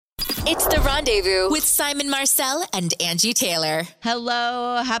It's The Rendezvous with Simon Marcel and Angie Taylor.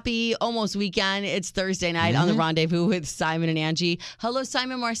 Hello, happy almost weekend. It's Thursday night on The Rendezvous with Simon and Angie. Hello,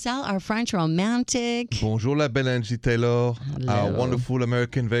 Simon Marcel, our French romantic. Bonjour, la belle Angie Taylor. Hello. Our wonderful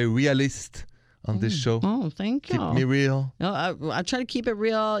American, very realist on this show. Oh, thank you. Keep me real. No, I try to keep it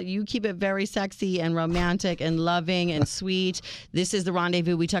real. You keep it very sexy and romantic and loving and sweet. This is The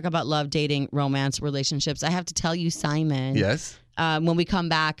Rendezvous. We talk about love, dating, romance, relationships. I have to tell you, Simon. Yes. When we come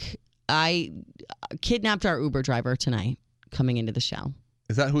back, I kidnapped our Uber driver tonight coming into the show.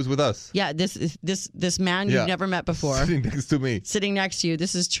 Is that who's with us? Yeah, this man you've never met before. Sitting next to me. Sitting next to you.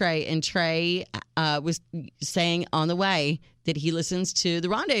 This is Trey. And Trey was saying on the way that he listens to The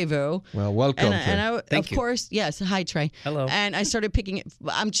Rendezvous. Well, welcome. Of course, yes. Hi, Trey. Hello. And I started picking it.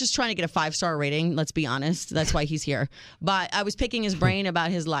 I'm just trying to get a 5-star rating, let's be honest. That's why he's here. But I was picking his brain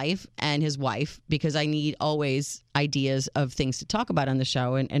about his life and his wife because I need always ideas of things to talk about on the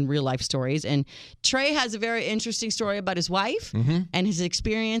show and real life stories. And Trey has a very interesting story about his wife and his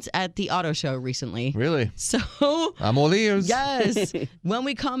experience at the auto show recently. Really? So I'm all ears. yes. When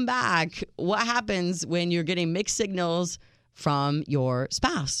we come back, what happens when you're getting mixed signals from your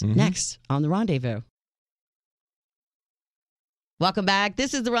spouse? Next on The Rendezvous. Welcome back.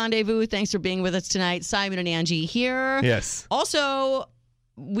 This is The Rendezvous. Thanks for being with us tonight. Simon and Angie here. Yes. Also,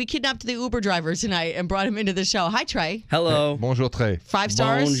 we kidnapped the Uber driver tonight and brought him into the show. Hi, Trey. Hello. Bonjour, Trey. 5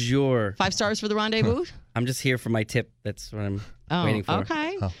 stars? Bonjour. 5 stars for The Rendezvous? I'm just here for my tip. That's what I'm waiting for.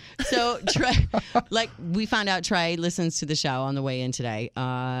 Okay. So Trey, we found out Trey listens to the show on the way in today.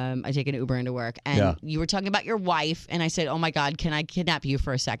 I take an Uber into work, and you were talking about your wife, and I said, "Oh my God, can I kidnap you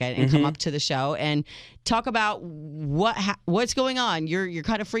for a second and come up to the show and talk about what's going on?" You're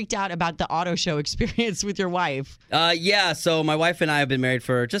kind of freaked out about the auto show experience with your wife. Yeah. So my wife and I have been married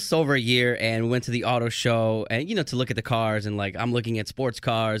for just over a year, and we went to the auto show, and to look at the cars, and I'm looking at sports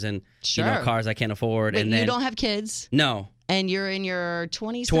cars and cars I can't afford. But and then you don't have kids. No. And you're in your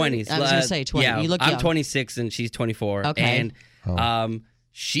 20s? 20s. I was going to say 20. Yeah, You look I'm young. 26 and she's 24. Okay. And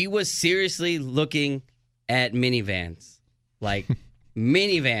she was seriously looking at minivans. Like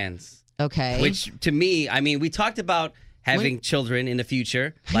minivans. Okay. Which to me, I mean, we talked about having children in the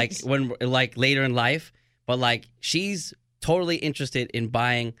future, when later in life, but she's totally interested in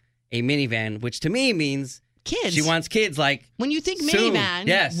buying a minivan, which to me means kids. She wants kids when you think soon. minivan,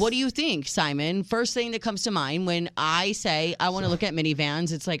 Yes. What do you think, Simon? First thing that comes to mind when I say I want to look at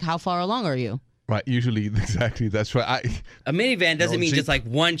minivans, it's like, how far along are you? Right. Usually, exactly. That's right. A minivan doesn't mean Jeep. just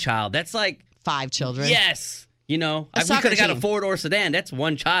one child. That's 5 children. yes. We could soccer have got a team. 4-door sedan. That's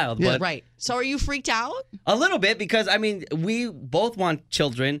one child. Yeah. But Right. So are you freaked out? a little bit because, we both want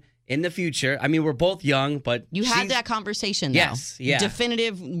children in the future. We're both young, but You had that conversation, though. Yes, yeah.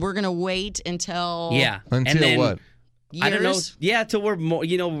 Definitive, we're going to wait until Yeah. Until and then, what? years? I don't know. Yeah, till we're more,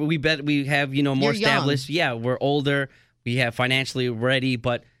 we have, more You're established. young. Yeah, we're older. We have financially ready,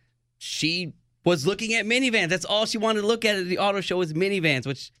 but she was looking at minivans. That's all she wanted to look at the auto show was minivans,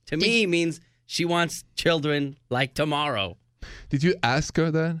 which to me means she wants children tomorrow. Did you ask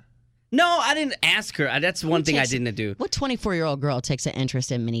her that? No, I didn't ask her. That's one thing I didn't do. What 24-year-old girl takes an interest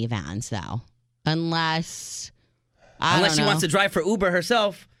in minivans, though? Unless She wants to drive for Uber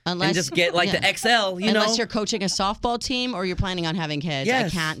herself and just get the XL, Unless you're coaching a softball team or you're planning on having kids.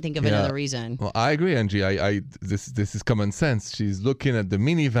 Yes. I can't think of another reason. Well, I agree, Angie. This is common sense. She's looking at the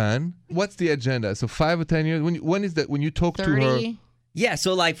minivan. What's the agenda? So 5 or 10 years? When is that? When you talk 30? to her? Yeah,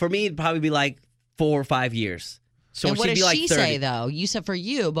 so for me, it'd probably be 4 or 5 years. So and what she'd does be she 30. say, though? You said for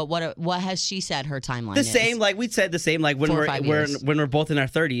you, but what has she said her timeline The is? same, we said the same, when 4 or 5 years. when we're both in our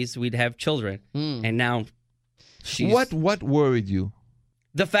 30s, we'd have children. And now she's... What worried you?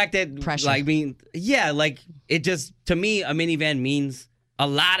 The fact that, Pressure. it just, to me, a minivan means a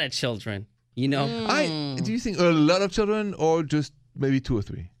lot of children, Do you think a lot of children or just maybe 2 or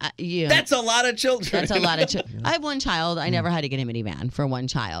 3? Yeah. That's a lot of children. That's a lot of children. I have one child. I never had to get a minivan for one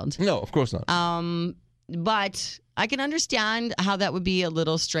child. No, of course not. But I can understand how that would be a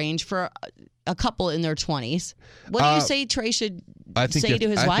little strange for a couple in their 20s. What do you say Trey should say to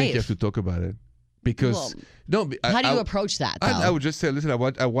his wife? I think you have to talk about it. Because how do you approach that, though? I would just say, listen,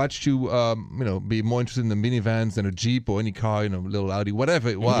 I watched you, be more interested in the minivans than a Jeep or any car, little Audi, whatever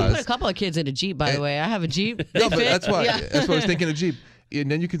it was. You put a couple of kids in a Jeep, by the way. I have a Jeep. No, but that's why I was thinking a Jeep. And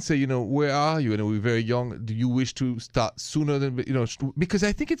then you can say, where are you? And we're very young. Do you wish to start sooner than, because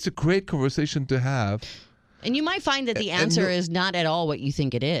I think it's a great conversation to have. And you might find that the answer is not at all what you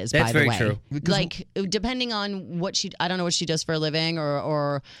think it is, That's by the very way. true. Like, depending on what I don't know what she does for a living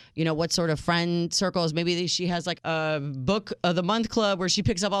or what sort of friend circles. Maybe she has like a book of the month club where she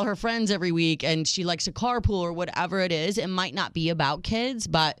picks up all her friends every week and she likes to carpool or whatever it is. It might not be about kids,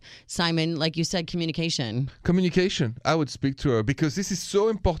 but Simon, like you said, communication. Communication. I would speak to her because this is so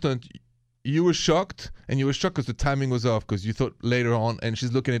important. You were shocked, and you were shocked because the timing was off because you thought later on, and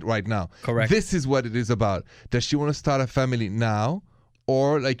she's looking at it right now. Correct. This is what it is about. Does she want to start a family now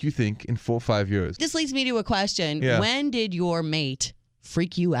or, like you think, in 4 or 5 years? This leads me to a question. Yeah. When did your mate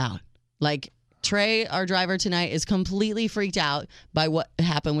freak you out? Like, Trey, our driver tonight, is completely freaked out by what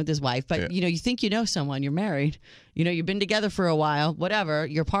happened with his wife. But, you think you know someone. You're married. You've been together for a while. Whatever.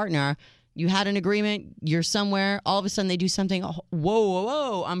 Your partner. You had an agreement. You're somewhere. All of a sudden, they do something. Oh,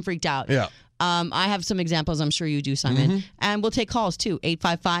 whoa. I'm freaked out. Yeah. I have some examples. I'm sure you do, Simon. And we'll take calls, too.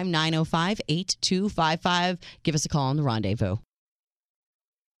 855-905-8255. Give us a call on The Rendezvous.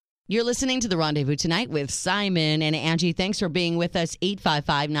 You're listening to The Rendezvous tonight with Simon and Angie. Thanks for being with us.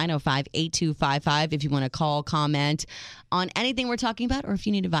 855-905-8255 if you want to call, comment on anything we're talking about, or if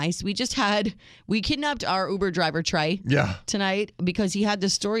you need advice. We kidnapped our Uber driver, Trey, tonight because he had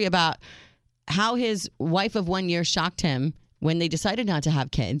this story about how his wife of 1 year shocked him when they decided not to have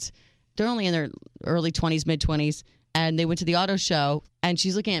kids. They're only in their early 20s, mid-20s, and they went to the auto show, and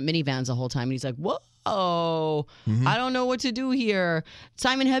she's looking at minivans the whole time, and he's like, whoa. I don't know what to do here.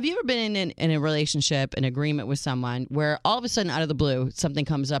 Simon, have you ever been in a relationship, an agreement with someone where all of a sudden out of the blue, something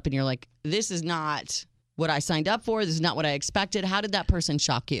comes up and you're like, this is not what I signed up for. This is not what I expected. How did that person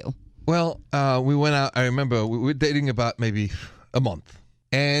shock you? Well, we went out. I remember we were dating about maybe a month.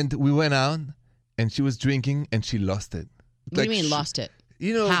 And we went out and she was drinking and she lost it. What do you mean lost it?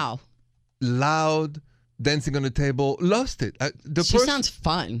 How? Loud. Dancing on the table, lost it. She sounds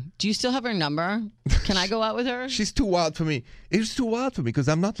fun. Do you still have her number? Can I go out with her? She's too wild for me. It was too wild for me because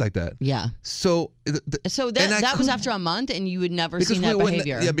I'm not like that. Yeah. So that was after a month, and you would never seen that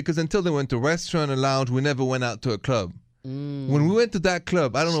behavior. Yeah, because until they went to a restaurant, a lounge, we never went out to a club. When we went to that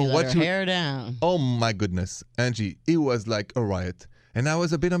club, I don't know what her hair down. Oh my goodness, Angie, it was like a riot, and I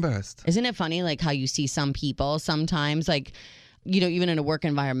was a bit embarrassed. Isn't it funny, like how you see some people sometimes, like, even in a work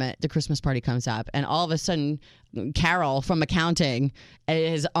environment, the Christmas party comes up, and all of a sudden, Carol from accounting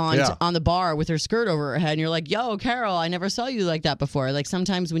is on the bar with her skirt over her head, and you're like, "Yo, Carol, I never saw you like that before." Like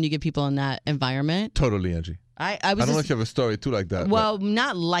sometimes when you get people in that environment, totally, Angie. I don't know if you have a story too like that. Well,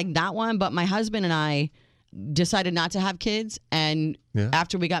 not like that one, but my husband and I decided not to have kids, and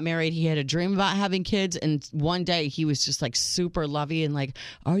after we got married, he had a dream about having kids, and one day he was just like super lovey and like,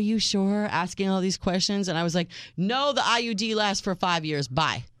 "Are you sure?" asking all these questions, and I was like, "No, the IUD lasts for 5 years,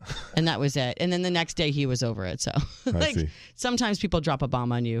 bye." And that was it. And then the next day he was over it. So like sometimes people drop a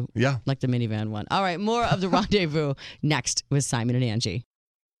bomb on you, like the minivan one. All right, more of The Rendezvous next with Simon and Angie.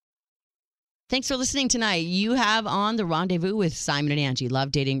 Thanks for listening tonight. You have on The Rendezvous with Simon and Angie.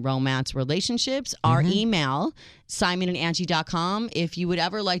 Love, dating, romance, relationships. Our email, simonandangie.com. If you would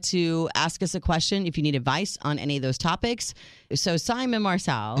ever like to ask us a question, if you need advice on any of those topics. So Simon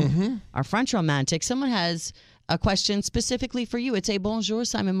Marcel, our French romantic, someone has a question specifically for you. It's a Bonjour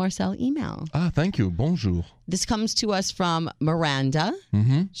Simon Marcel email. Thank you. Bonjour. This comes to us from Miranda.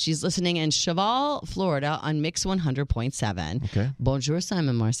 She's listening in Cheval, Florida on Mix 100.7. Okay. Bonjour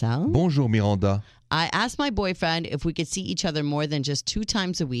Simon Marcel. Bonjour, Miranda. I asked my boyfriend if we could see each other more than just 2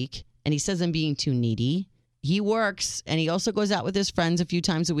 times a week, and he says I'm being too needy. He works, and he also goes out with his friends a few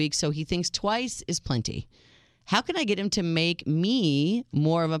times a week, so he thinks twice is plenty. How can I get him to make me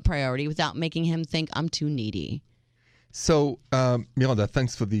more of a priority without making him think I'm too needy? So, Miranda,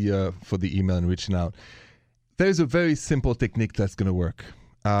 thanks for the email and reaching out. There's a very simple technique that's going to work.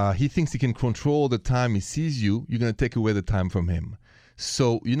 He thinks he can control the time he sees you. You're going to take away the time from him.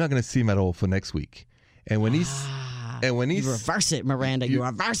 So you're not going to see him at all for next week. And when he's you reverse it, Miranda. You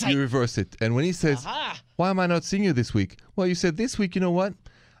reverse it. You reverse it. And when he says, "Why am I not seeing you this week?" Well, you said this week, you know what?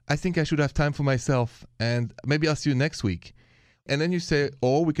 I think I should have time for myself, and maybe I'll see you next week. And then you say,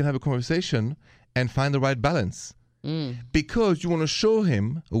 or we can have a conversation and find the right balance. Because you want to show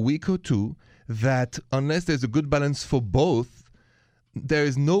him a week or two that unless there's a good balance for both, there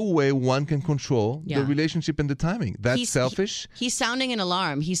is no way one can control the relationship and the timing. That's selfish. He's sounding an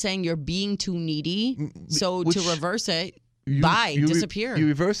alarm. He's saying you're being too needy. So to reverse it, disappear. You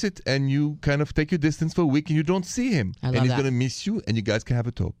reverse it and you kind of take your distance for a week and you don't see him. And he's going to miss you and you guys can have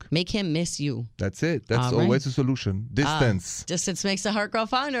a talk. Make him miss you. That's it. That's always the solution. Distance. Distance makes the heart grow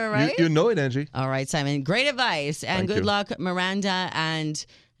fonder, right? You know it, Angie. All right, Simon. Great advice. And good luck, Miranda. And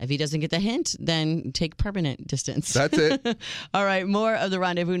If he doesn't get the hint, then take permanent distance. That's it. All right, more of the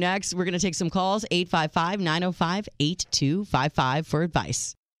Rendezvous next. We're going to take some calls, 855-905-8255 for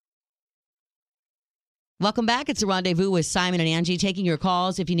advice. Welcome back. It's the Rendezvous with Simon and Angie, taking your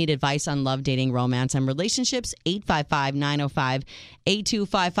calls if you need advice on love, dating, romance, and relationships.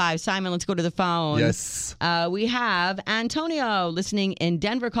 855-905-8255. Simon, let's go to the phone. Yes. We have Antonio listening in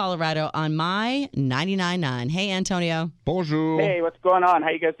Denver, Colorado on My 99.9. Hey, Antonio. Bonjour. Hey, what's going on? How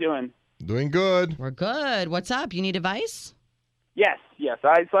you guys doing? Doing good. We're good. What's up? You need advice? Yes.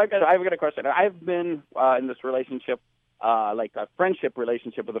 I've got a question. I've been in this relationship, like a friendship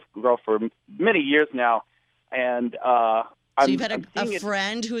relationship with a girl for many years now, and So you've had a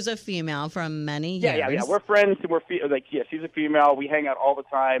friend who's a female for many years. Yeah. We're friends. She's a female. We hang out all the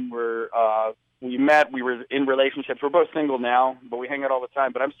time. We met. We were in relationships. We're both single now, but we hang out all the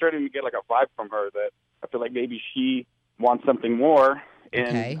time. But I'm starting to get like a vibe from her that I feel like maybe she wants something more. And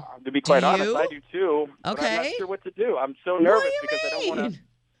Okay. To be quite Do honest, you? I do too. But I'm Okay. not sure what to do. I'm so nervous because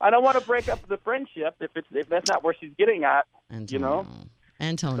I don't want to break up the friendship if that's not where she's getting at. Antonio.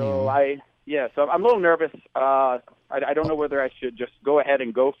 Antonio. So so I'm a little nervous. I don't know whether I should just go ahead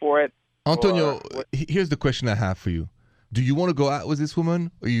and go for it. Antonio, here's the question I have for you. Do you want to go out with this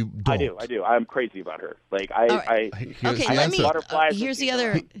woman, or you don't? I do. I'm crazy about her. Like Here's Okay, the let me. answer. butterflies Here's and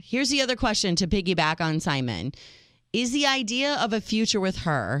the other question to piggyback on Simon. Is the idea of a future with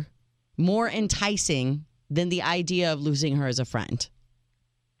her more enticing than the idea of losing her as a friend?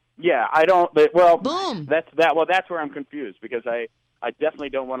 Yeah, I don't. Well, Boom. That's where I'm confused because I definitely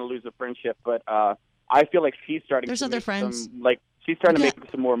don't want to lose a friendship, but I feel like she's starting. There's to other make friends. She's starting Yeah. to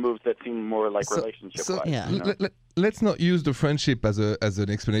make some more moves that seem more like relationship-wise. Yeah. you know? Let's not use the friendship as an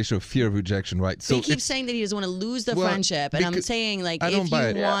explanation of fear of rejection, right? So he it's- keeps saying that he doesn't want to lose the Well, friendship. And I'm because saying, like, I don't if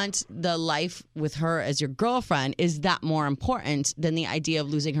buy you it. want the life with her as your girlfriend, is that more important than the idea of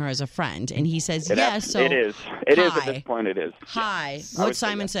losing her as a friend? And he says, yes. So it is. It is hi. at this point. It is. Hi. I What would say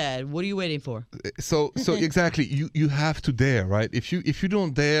Simon yes. said. What are you waiting for? So exactly, you have to dare, right? If you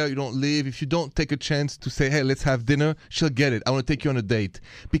don't dare, you don't live. If you don't take a chance to say, hey, let's have dinner, she'll get it. I want to take you on a date.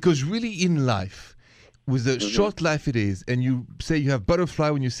 Because really in life, with the short life it is, and you say you have butterfly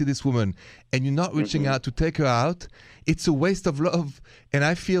when you see this woman, and you're not reaching out to take her out, it's a waste of love. And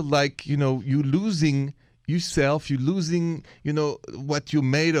I feel like, you're losing yourself, you're losing, what you're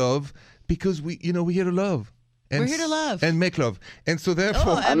made of, because we're here to love. We're here to love. And make love. And so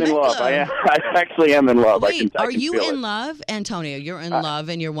therefore... Oh, I'm in love. I actually am in love. Wait, I are can you feel in it. love, Antonio? You're in love,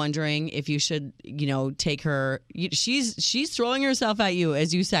 and you're wondering if you should, take her. She's throwing herself at you,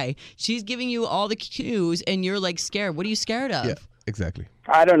 as you say. She's giving you all the cues, and you're like scared. What are you scared of? Yeah, exactly.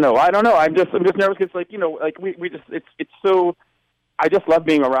 I don't know. I'm just nervous because, we just it's so. I just love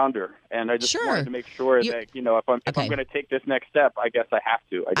being around her, and I just Sure. wanted to make sure that if I'm Okay. going to take this next step, I guess I have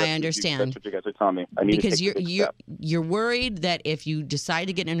to. I understand. That's what you guys are telling me. I need Because to take the next step. you're worried that if you decide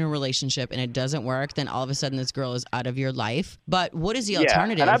to get in a relationship and it doesn't work, then all of a sudden this girl is out of your life. But what is the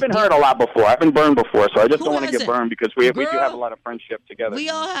alternative? And I've been hurt a lot before. I've been burned before, so I just Who don't want to get hasn't? burned because we do Girl, have a lot of friendship together. We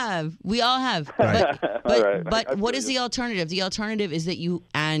all have. Right. But All right. but I what feel is you. the alternative? The alternative is that you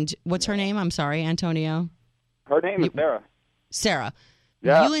and what's her name? I'm sorry, Antonio. Her name is Sarah. Sarah.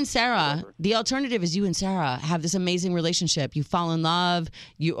 Yeah. You and Sarah, the alternative is you and Sarah have this amazing relationship. You fall in love.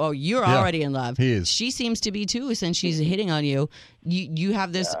 You're already in love. He is. She seems to be too, since she's hitting on you. You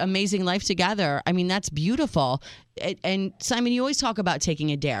have this amazing life together. I mean, that's beautiful. And Simon, you always talk about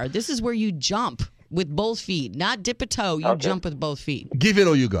taking a dare. This is where you jump with both feet, not dip a toe. You jump with both feet. Give it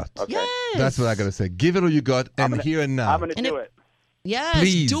all you got. Okay. Yes. That's what I got to say. Give it all you got, and here and now. I'm going to do it. Yes,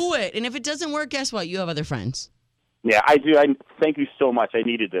 Please. do it. And if it doesn't work, guess what? You have other friends. Yeah, I do. I thank you so much. I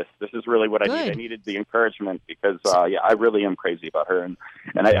needed this. This is really what I Good. need. I needed the encouragement because, I really am crazy about her, and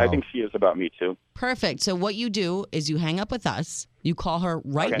I think she is about me too. Perfect. So what you do is you hang up with us. You call her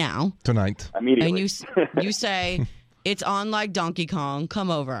right Okay. now. Tonight. Immediately. And you say, it's on like Donkey Kong. Come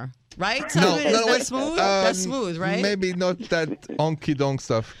over. Right? No, Simon? Is that wait. smooth? That's smooth, right? Maybe not that honky donk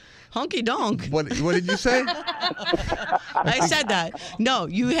stuff. Honky donk. What did you say? I said that. No,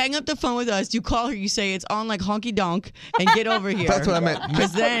 you hang up the phone with us. You call her. You say it's on like honky donk and get over here. That's what I meant.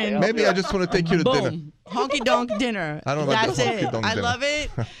 Because then, Maybe I just want to take you to dinner. boom, honky donk dinner. I don't know about That's the it. honky donk I dinner. love it.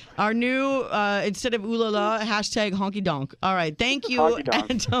 Our new, instead of ooh la la, hashtag honky donk. All right. Thank you, Honky donk.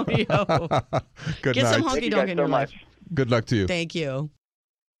 Antonio. Good Get night. some Thank honky you donk guys in so your much. life. Good luck to you. Thank you.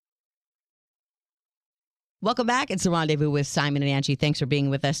 Welcome back. It's the Rendezvous with Simon and Angie. Thanks for being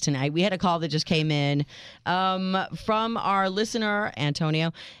with us tonight. We had a call that just came in from our listener,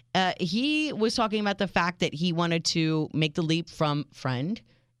 Antonio. He was talking about the fact that he wanted to make the leap from friend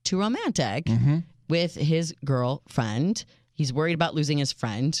to romantic with his girlfriend. He's worried about losing his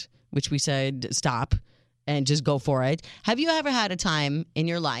friend, which we said stop and just go for it. Have you ever had a time in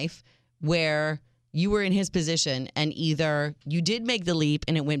your life where you were in his position and either you did make the leap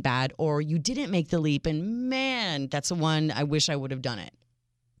and it went bad, or you didn't make the leap and man, that's the one I wish I would have done it?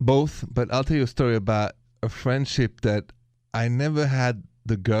 Both, but I'll tell you a story about a friendship that I never had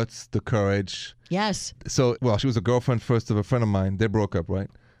the guts, the courage. Yes. So, well, she was a girlfriend first of a friend of mine. They broke up, right?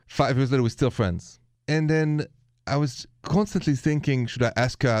 5 years later, we're still friends. And then I was constantly thinking, should I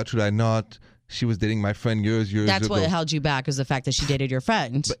ask her out? Should I not? She was dating my friend years ago. That's what held you back, is the fact that she dated your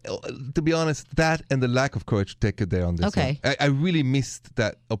friend. But, to be honest, that and the lack of courage to take her there on this. Okay. One. I really missed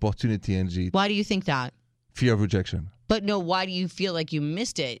that opportunity, Angie. Why do you think that? Fear of rejection. But no, why do you feel like you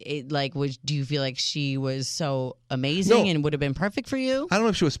missed it? Do you feel like she was so amazing and would have been perfect for you? I don't know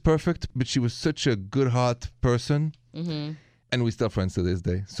if she was perfect, but she was such a good heart person. Mm-hmm. And we're still friends to this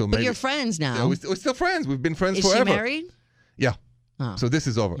day. So but maybe, you're friends now. Yeah, we're still friends. We've been friends Is forever. she married? Yeah. Oh. So this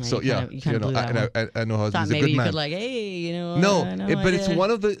is over. Yeah, So you kinda blew that one. I know how Thought he's a maybe good you man. could hey, But it's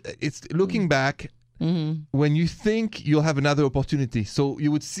one of the. It's looking back when you think you'll have another opportunity. So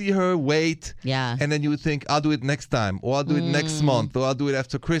you would see her wait, and then you would think, I'll do it next time, or I'll do it next month, or I'll do it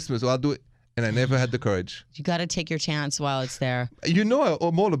after Christmas, or I'll do it. And I never had the courage. You got to take your chance while it's there. You know,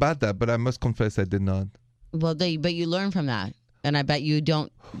 I'm all about that, but I must confess I did not. Well, but you learn from that. And I bet you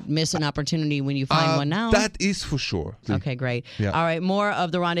don't miss an opportunity when you find one now. That is for sure. See? Okay, great. Yeah. All right, more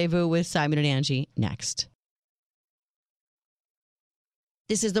of The Rendezvous with Simon and Angie next.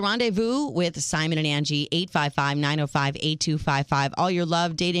 This is The Rendezvous with Simon and Angie, 855-905-8255. All your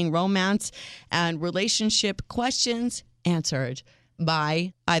love, dating, romance, and relationship questions answered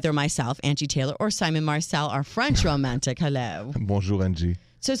by either myself, Angie Taylor, or Simon Marcel, our French romantic. Hello. Bonjour, Angie.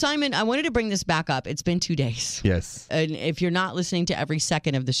 So, Simon, I wanted to bring this back up. It's been 2 days. Yes. And if you're not listening to every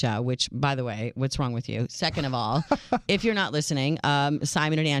second of the show, which, by the way, what's wrong with you? Second of all, if you're not listening,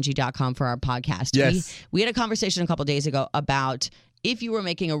 simonandangie.com for our podcast. Yes. We had a conversation a couple days ago about if you were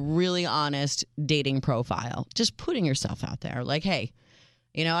making a really honest dating profile, just putting yourself out there. Like, hey,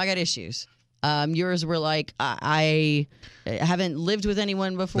 I got issues. Yours were like, I haven't lived with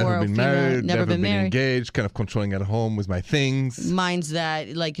anyone before. Never been married. Never been married. Engaged. Kind of controlling at home with my things. Mine's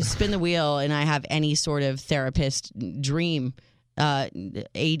that, like, spin the wheel and I have any sort of therapist dream,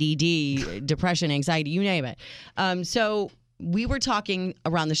 ADD, depression, anxiety, you name it. So we were talking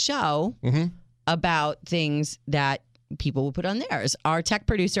around the show about things that people will put on theirs. Our tech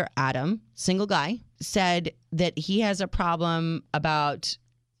producer, Adam, single guy, said that he has a problem about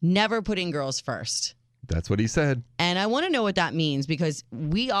never putting girls first. That's what he said. And I want to know what that means, because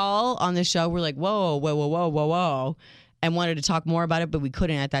we all on the show were like, whoa, and wanted to talk more about it, but we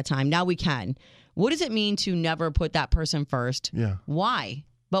couldn't at that time. Now we can. What does it mean to never put that person first? Yeah. Why?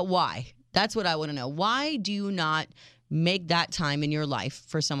 But why? That's what I want to know. Why do you not make that time in your life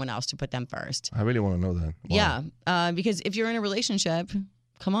for someone else to put them first? I really want to know that. Wow. Yeah. Because if you're in a relationship,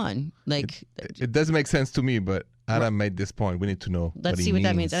 come on. Like, it doesn't make sense to me, but Adam made this point. We need to know. Let's see what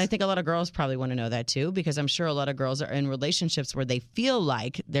that means. And I think a lot of girls probably want to know that too, because I'm sure a lot of girls are in relationships where they feel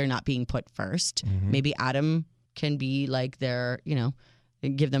like they're not being put first. Maybe Adam can be like their,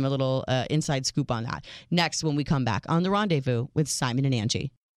 give them a little inside scoop on that. Next, when we come back on The Rendezvous with Simon and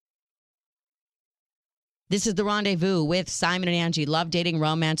Angie. This is The Rendezvous with Simon and Angie. Love, dating,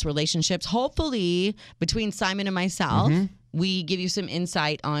 romance, relationships. Hopefully, between Simon and myself, we give you some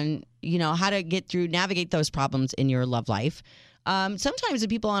insight on, how to navigate those problems in your love life. Sometimes the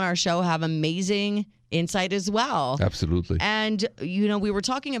people on our show have amazing insight as well. Absolutely. And, we were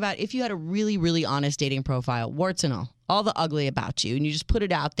talking about if you had a really, really honest dating profile, warts and all the ugly about you, and you just put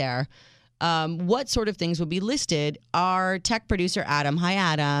it out there, what sort of things would be listed? Our tech producer, Adam. Hi,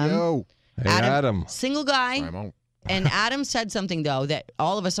 Adam. Yo. Hey, Adam. Single guy. And Adam said something, though, that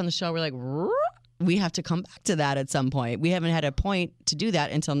all of us on the show were like, we have to come back to that at some point. We haven't had a point to do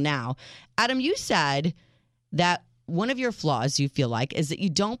that until now. Adam, you said that one of your flaws, you feel like, is that you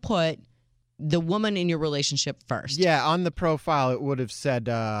don't put the woman in your relationship first. Yeah, on the profile, it would have said,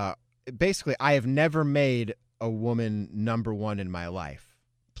 basically, I have never made a woman number one in my life.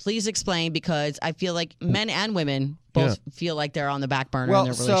 Please explain, because I feel like men and women both feel like they're on the back burner in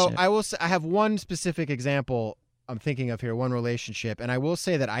their relationship. So I will say, I have one specific example I'm thinking of here, one relationship, and I will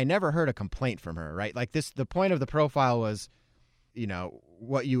say that I never heard a complaint from her, right? Like the point of the profile was,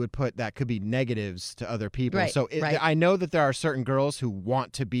 what you would put that could be negatives to other people. Right, So right. I know that there are certain girls who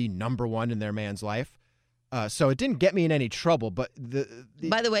want to be number one in their man's life. So it didn't get me in any trouble, but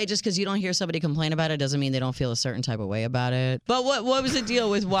By the way, just because you don't hear somebody complain about it doesn't mean they don't feel a certain type of way about it. But what was the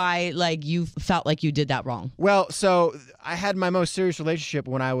deal with why, like, you felt like you did that wrong? Well, so I had my most serious relationship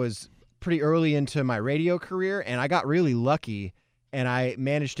when I was pretty early into my radio career, and I got really lucky, and I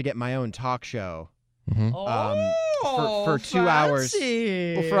managed to get my own talk show. For 2 hours.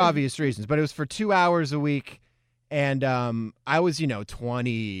 Well, for obvious reasons, but it was for 2 hours a week. And I was,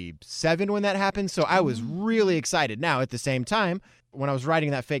 27 when that happened. So I was really excited. Now, at the same time, when I was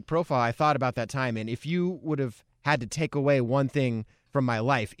writing that fake profile, I thought about that time. And if you would have had to take away one thing from my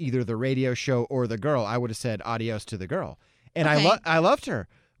life, either the radio show or the girl, I would have said adios to the girl. And Okay. I loved her.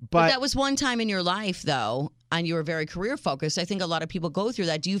 But that was one time in your life, though, and you were very career focused. I think a lot of people go through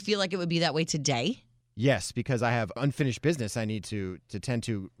that. Do you feel like it would be that way today? Yes, because I have unfinished business I need to tend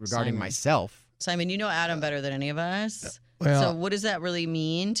to regarding Simon. myself. Simon, you know Adam better than any of us. well- So what does that really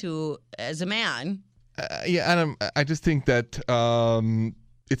mean to as a man? Yeah, Adam, I just think that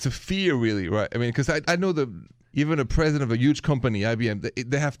it's a fear, really, right? I mean, because I know that even a president of a huge company, IBM,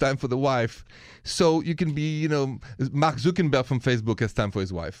 they have time for the wife. So you can be, Mark Zuckerberg from Facebook has time for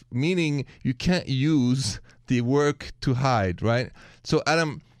his wife, meaning you can't use the work to hide, right? So,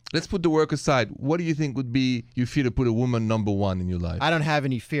 Adam, let's put the work aside. What do you think would be you feel to put a woman number one in your life? I don't have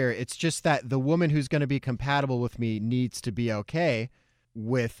any fear. It's just that the woman who's going to be compatible with me needs to be okay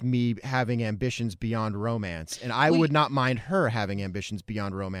with me having ambitions beyond romance. And I would not mind her having ambitions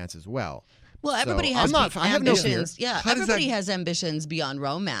beyond romance as well. Well, So, everybody I'm has not- I have no fear. ambitions. Yeah, How does everybody that- has ambitions beyond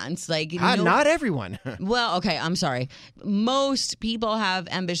romance. Like Not everyone. Well, okay, I'm sorry. Most people have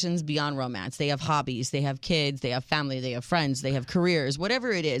ambitions beyond romance. They have hobbies, they have kids, they have family, they have friends, they have careers,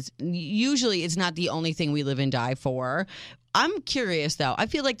 whatever it is. Usually it's not the only thing we live and die for. I'm curious though. I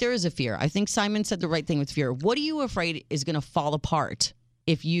feel like there is a fear. I think Simon said the right thing with fear. What are you afraid is going to fall apart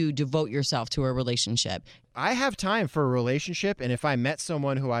if you devote yourself to a relationship? I have time for a relationship, and if I met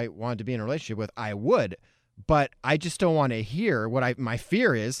someone who I wanted to be in a relationship with, I would. But I just don't want to hear what my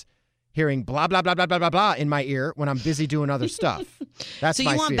fear is hearing blah, blah, blah, blah, blah, blah, blah in my ear when I'm busy doing other stuff. That's So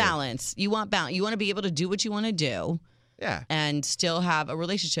my you want fear. balance. You want balance. You want to be able to do what you want to do Yeah. and still have a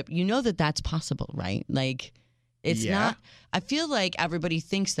relationship. You know that that's possible, right? Like it's Yeah. not. I feel like everybody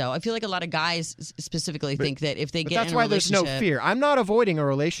thinks though. I feel like a lot of guys specifically think that if they But get that's in a why there's no relationship- fear. I'm not avoiding a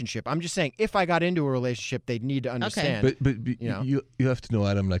relationship. I'm just saying if I got into a relationship, they'd need to understand. But You know. you have to know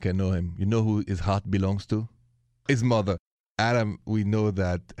Adam like I know him. You know who his heart belongs to? His mother. Adam, we know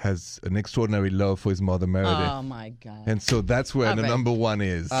that, has an extraordinary love for his mother, Meredith. Oh my god. And so that's where All the right. number one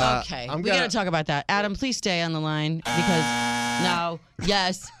is. Okay, I'm we gonna- got to talk about that. Adam, please stay on the line because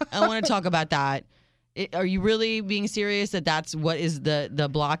yes, I want to talk about that. Are you really being serious that that's what is the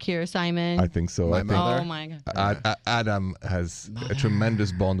block here, Simon? I think so. My I think mother. Oh my god. Adam has a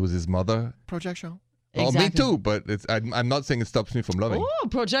tremendous bond with his mother. Projection. Oh, me Exactly. too, but I'm not saying it stops me from loving. Oh,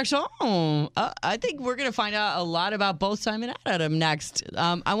 projection. I think we're going to find out a lot about both Simon and Adam next.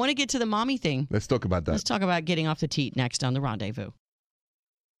 I want to get to the mommy thing. Let's talk about Let's that. talk about getting off the teat next on The Rendezvous.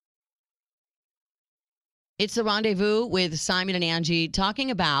 It's The Rendezvous with Simon and Angie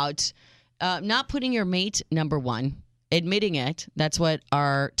talking about not putting your mate number one, admitting it. That's what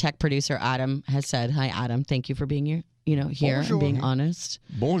our tech producer, Adam, has said. Hi, Adam. Thank you for being here, here Bonjour. and being honest.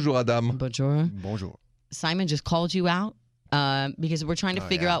 Bonjour, Adam. Bonjour. Bonjour. Simon just called you out because we're trying to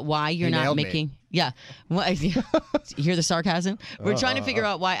figure yeah. out why you're He not nailed me. making. Yeah. Well, you hear the sarcasm? We're trying to figure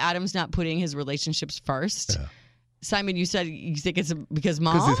out why Adam's not putting his relationships first. Simon, you said you think it's because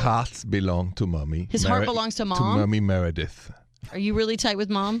mom? Because his heart belongs to mommy. His heart belongs to To mom? mommy Meredith. Are you really tight with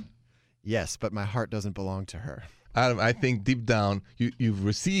mom? Yes, but my heart doesn't belong to her. Adam, I think deep down you've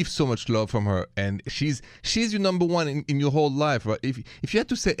received so much love from her, and she's your number one in your whole life, right? If you had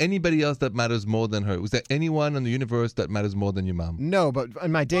to say anybody else that matters more than her, was there anyone in the universe that matters more than your mom? No, but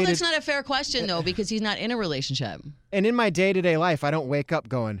in my Well, day that's not a fair question, though, because he's not in a relationship. and in my day-to-day life, I don't wake up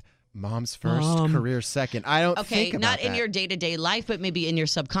going, mom's first, career second. I don't Okay, think about not in that. your day-to-day life, but maybe in your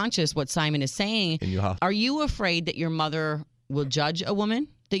subconscious, what Simon is saying. In your heart. Are you afraid that your mother will judge a woman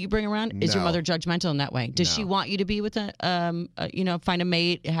that you bring around? Is your No. mother judgmental in that way? Does she No. want you to be with find a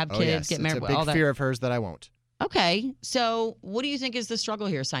mate, have kids, Oh, yes. get married, It's a big all that? fear of hers that I won't. Okay, so what do you think is the struggle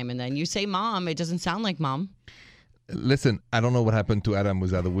here, Simon? Then you say mom. It doesn't sound like mom. Listen, I don't know what happened to Adam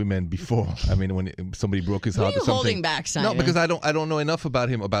with other women before. I mean, when somebody broke his What heart are you or something. holding back, Simon? No, because I don't know enough about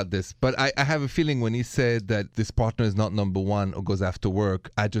him about this. But I have a feeling when he said that this partner is not number one or goes after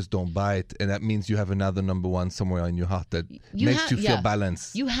work, I just don't buy it, and that means you have another number one somewhere in your heart that makes you feel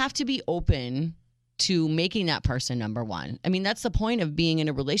balanced. You have to be open to making that person number one. I mean, that's the point of being in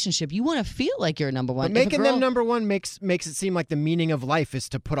a relationship. You want to feel like you're number one. But If a making girl- them number one makes it seem like the meaning of life is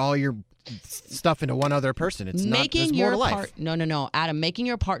to put all your stuff into one other person. It's not. making There's more your to life. part no, Adam, making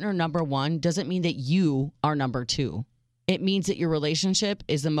your partner number one doesn't mean that you are number two. It means that your relationship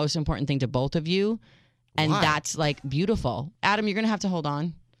is the most important thing to both of you, and Why? that's like beautiful. Adam, you're gonna have to hold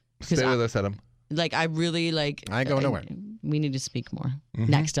on. Stay with us, Adam. Like, I really like. I ain't going nowhere. We need to speak more. Mhm.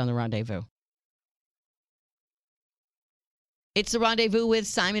 Next on The Rendezvous. It's The Rendezvous with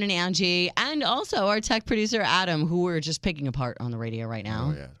Simon and Angie, and also our tech producer, Adam, who we're just picking apart on the radio right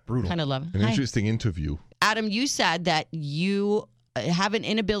now. Oh, yeah. Brutal. Kind of love it. An Hi. interesting interview. Adam, you said that you have an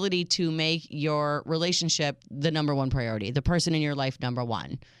inability to make your relationship the number one priority, the person in your life number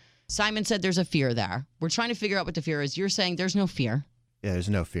one. Simon said there's a fear there. We're trying to figure out what the fear is. You're saying there's no fear. Yeah, there's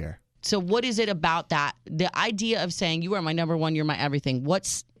no fear. So what is it about that? The idea of saying you are my number one, you're my everything.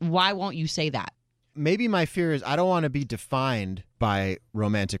 Why won't you say that? Maybe my fear is I don't want to be defined by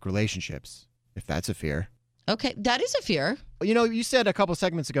romantic relationships, if that's a fear. Okay, that is a fear. You know, you said a couple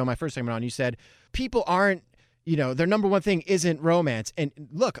segments ago, my first segment on, you said people aren't, their number one thing isn't romance. And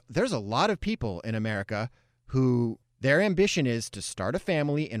look, there's a lot of people in America who their ambition is to start a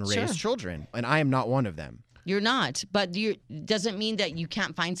family and raise Sure. children. And I am not one of them. You're not, but doesn't mean that you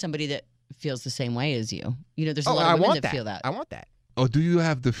can't find somebody that feels the same way as you. There's a lot I of women want that feel that. I want that. Or do you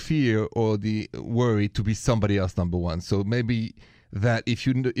have the fear or the worry to be somebody else number one? So maybe that if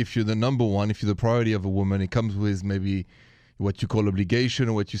you're the number one, if you're the priority of a woman, it comes with maybe what you call obligation,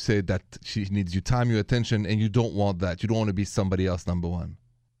 or what you say that she needs your time, your attention, and you don't want that. You don't want to be somebody else number one.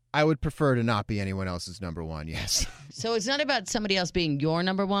 I would prefer to not be anyone else's number one, yes. So it's not about somebody else being your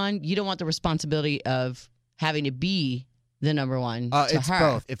number one. You don't want the responsibility of having to be the number one to It's her.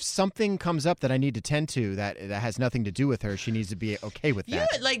 both. If something comes up that I need to tend to that has nothing to do with her, she needs to be okay with Yeah,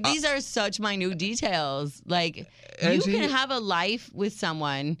 that. like these are such minute details. Like you Angie- can have a life with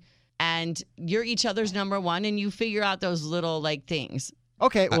someone and you're each other's number one and you figure out those little like things.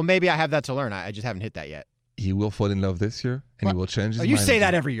 Okay, well, maybe I have that to learn. I just haven't hit that yet. He will fall in love this year, and he will change his Oh, you mind say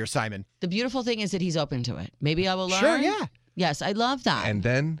again. that every year, Simon. The beautiful thing is that he's open to it. Maybe I will learn. Sure, yeah. Yes, I love that. And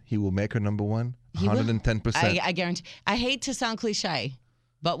then he will make her number one, He will. 110%. I guarantee. I hate to sound cliche,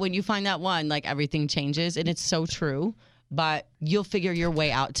 but when you find that one, like everything changes, and it's so true. But you'll figure your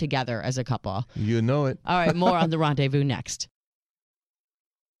way out together as a couple. You know it. All right, more on The Rendezvous next.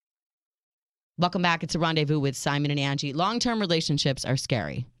 Welcome back. It's A Rendezvous with Simon and Angie. Long-term relationships are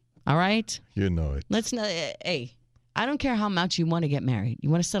scary. All right? You know it. Let's not, hey, I don't care how much you want to get married. You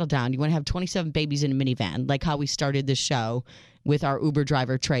want to settle down. You want to have 27 babies in a minivan, like how we started this show with our Uber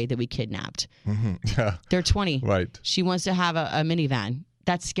driver, Trey, that we kidnapped. Mhm. Yeah, They're 20. right. She wants to have a minivan.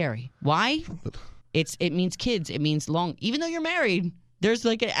 That's scary. Why? It means kids. It means long. Even though you're married, there's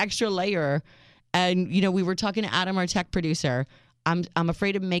like an extra layer. And we were talking to Adam, our tech producer. I'm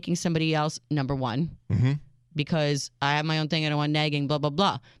afraid of making somebody else number one Mm-hmm. because I have my own thing. I don't want nagging. Blah blah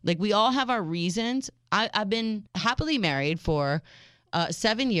blah. Like we all have our reasons. I've been happily married for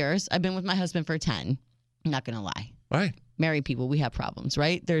 7 years. I've been with my husband for 10. I'm not gonna lie. Right. Married people, we have problems,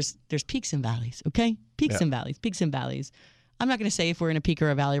 right? There's peaks and valleys, okay? Peaks Yeah. and valleys, peaks and valleys. I'm not going to say if we're in a peak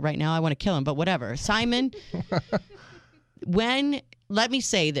or a valley right now. I want to kill him, but whatever. Simon, let me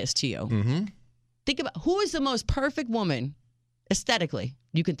say this to you. Mm-hmm. Think about who is the most perfect woman aesthetically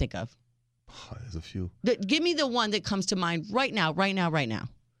you can think of. Oh, there's a few. Give me the one that comes to mind right now.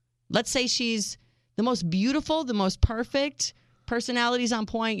 Let's say she's the most beautiful, the most perfect, personality's on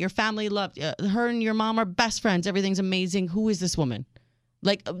point, your family loved, her and your mom are best friends, everything's amazing. Who is this woman?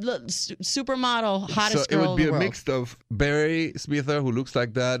 Like supermodel, hottest So it girl would be in the a world. mix of Barry Smither, who looks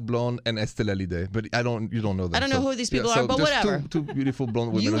like that, blonde, and Estelle Hallyday. But you don't know them. I don't know who these people are, so but just whatever. Two beautiful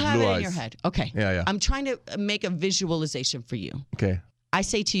blonde women You with have blue it eyes. in your head. Okay. Yeah. I'm trying to make a visualization for you. Okay. I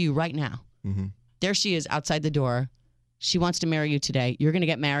say to you right now, Mm-hmm. there she is outside the door. She wants to marry you today. You're going to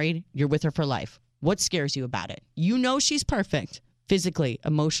get married. You're with her for life. What scares you about it? You know she's perfect, physically,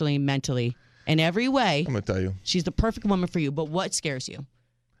 emotionally, mentally, in every way. I'm gonna tell you, She's the perfect woman for you. But what scares you?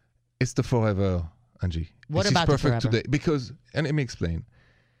 it's the forever, Angie. What She's about the perfect forever? today? Because, and let me explain.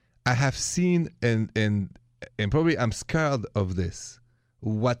 I have seen and probably I'm scared of this.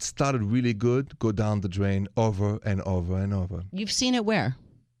 What started really good go down the drain over and over and over You've seen it where?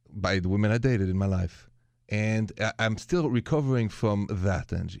 by the women I dated in my life, and I'm still recovering from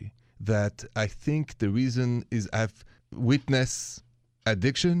that, Angie. That I think the reason is I've witnessed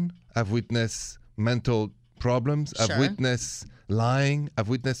addiction, I've witnessed mental problems, Sure. I've witnessed lying, I've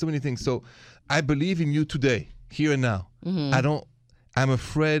witnessed so many things. So I believe in you today, here and now. I'm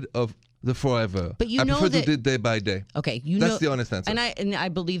afraid of the forever. But you I know prefer that- to do it day by day. Okay, you That's know, the honest answer. and I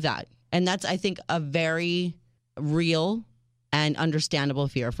believe that, and that's I think a very real and understandable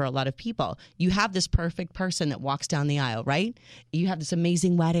fear for a lot of people. You have this perfect person that walks down the aisle, right? You have this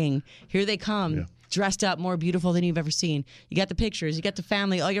amazing wedding. Here they come, dressed up, more beautiful than you've ever seen. You got the pictures, you got the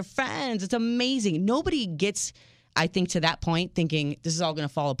family, all your friends. It's amazing. Nobody gets, I think, to that point thinking this is all going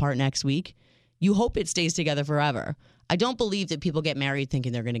to fall apart next week. You hope it stays together forever. I don't believe that people get married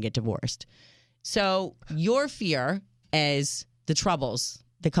thinking they're going to get divorced. So your fear is the troubles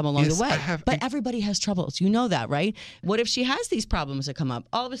that come along the way. But everybody has troubles. You know that, right? What if she has these problems that come up?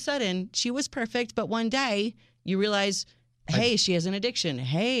 All of a sudden, she was perfect, but one day you realize, hey, she has an addiction.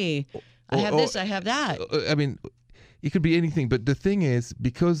 Hey, I have this, I have that. I mean, it could be anything. But the thing is,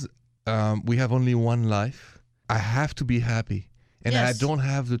 because we have only one life, I have to be happy. And I don't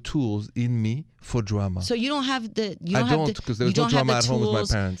have the tools in me for drama. So you don't have the... I don't, because there's no drama at home with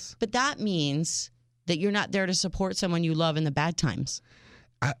my parents. But that means that you're not there to support someone you love in the bad times.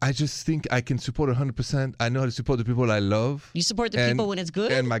 I just think I can support 100%. I know how to support the people I love. You support the people when it's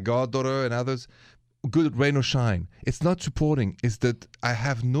good? And my goddaughter and others. Good, rain or shine. It's not supporting. It's that I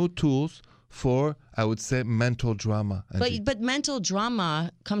have no tools for, I would say, mental drama. But mental drama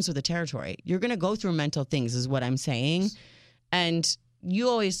comes with the territory. You're going to go through mental things is what I'm saying. And you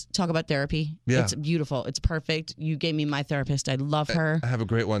always talk about therapy. Yeah. It's beautiful. It's perfect. You gave me my therapist. I love her. I have a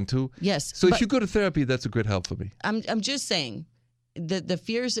great one too. Yes. So if you go to therapy, that's a great help for me. I'm just saying the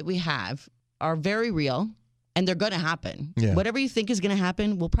fears that we have are very real and they're going to happen. Yeah. Whatever you think is going to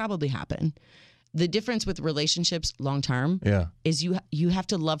happen will probably happen. The difference with relationships long term is you have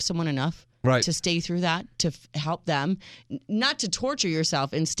to love someone enough to stay through that, to help them, not to torture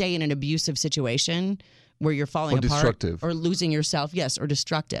yourself and stay in an abusive situation where you're falling apart destructive. Or losing yourself, or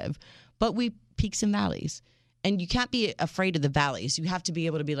destructive. But we peaks and valleys. And you can't be afraid of the valleys. You have to be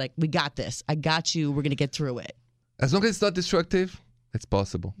able to be like, we got this. I got you. We're going to get through it. As long as it's not destructive, it's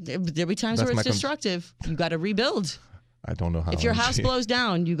possible. There'll be times where it's destructive. You got to rebuild. I don't know how. If your house blows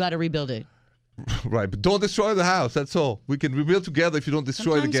down, you got to rebuild it. Right, but don't destroy the house. That's all. We can rebuild together if you don't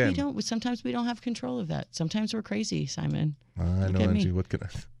destroy it again. Sometimes we don't have control of that. Sometimes we're crazy, Simon. I know, Angie. What can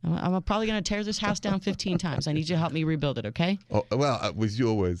I'm probably going to tear this house down 15 times. I need you to help me rebuild it, okay? Oh, well, with you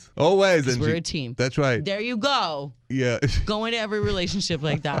always. Always, Angie. We're a team. That's right. There you go. Yeah. Go into every relationship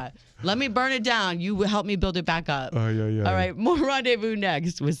like that. Let me burn it down. You will help me build it back up. Oh, yeah. All right, more Rendezvous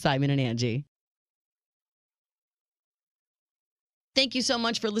next with Simon and Angie. Thank you so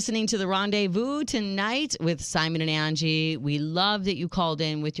much for listening to The Rendezvous tonight with Simon and Angie. We love that you called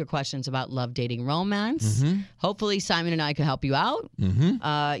in with your questions about love, dating, romance. Mm-hmm. Hopefully, Simon and I could help you out.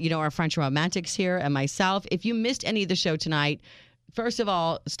 Mm-hmm. Our French romantics here and myself. If you missed any of the show tonight, first of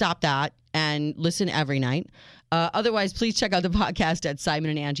all, stop that and listen every night. Otherwise, please check out the podcast at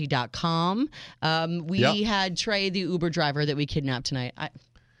simonandangie.com. We had Trey, the Uber driver that we kidnapped tonight.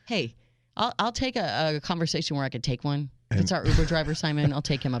 I'll take a conversation where I could take one. If it's our Uber driver, Simon, I'll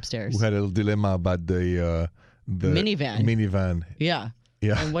take him upstairs. We had a little dilemma about the minivan. Yeah.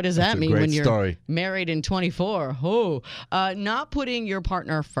 Yeah. And what does that mean when you're story. Married in 24? Not putting your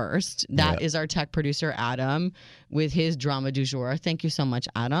partner first. That is our tech producer, Adam, with his drama du jour. Thank you so much,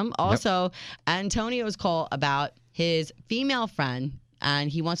 Adam. Also, Antonio's call about his female friend, and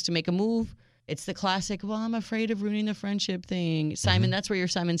he wants to make a move. It's the classic, well, I'm afraid of ruining the friendship thing. Simon, that's where your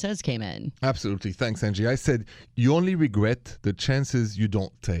Simon Says came in. Absolutely. Thanks, Angie. I said you only regret the chances you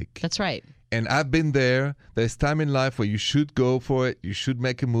don't take. That's right. And I've been there. There's time in life where you should go for it. You should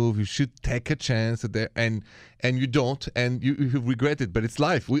make a move. You should take a chance at there, and you don't, and you regret it. But it's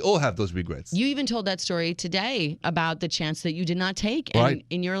life. We all have those regrets. You even told that story today about the chance that you did not take, and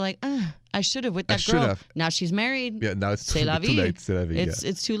you're like, I should have with that girl. Have. Now she's married. Yeah, now it's too late.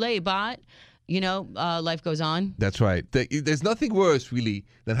 It's too late, but life goes on. That's right. There's nothing worse, really,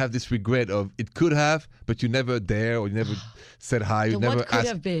 than have this regret of it could have, but you never dare, or you never said hi. You never what could asked.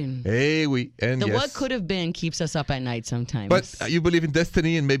 Have been. What could have been keeps us up at night sometimes. But you believe in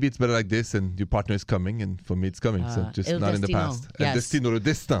destiny, and maybe it's better like this, and your partner is coming, and for me it's coming, so just not in the past. Yes. El destino, le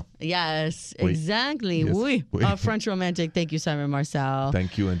destin. Yes, Oui. Exactly. Yes. Oui. Oui. French romantic. Thank you, Simon Marcel.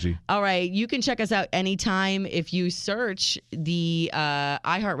 Thank you, Angie. All right, you can check us out anytime if you search the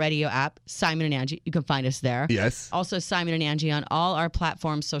iHeartRadio app, Simon and Angie. You can find us there. Yes. Also, Simon and Angie on all our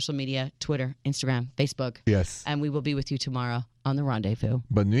platforms, social media, Twitter, Instagram, Facebook. Yes. And we will be with you tomorrow on The Rendezvous.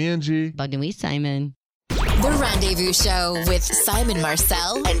 Bonne nuit, Angie. Bonne nuit, Simon. The Rendezvous Show with Simon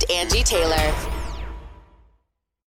Marcel and Angie Taylor.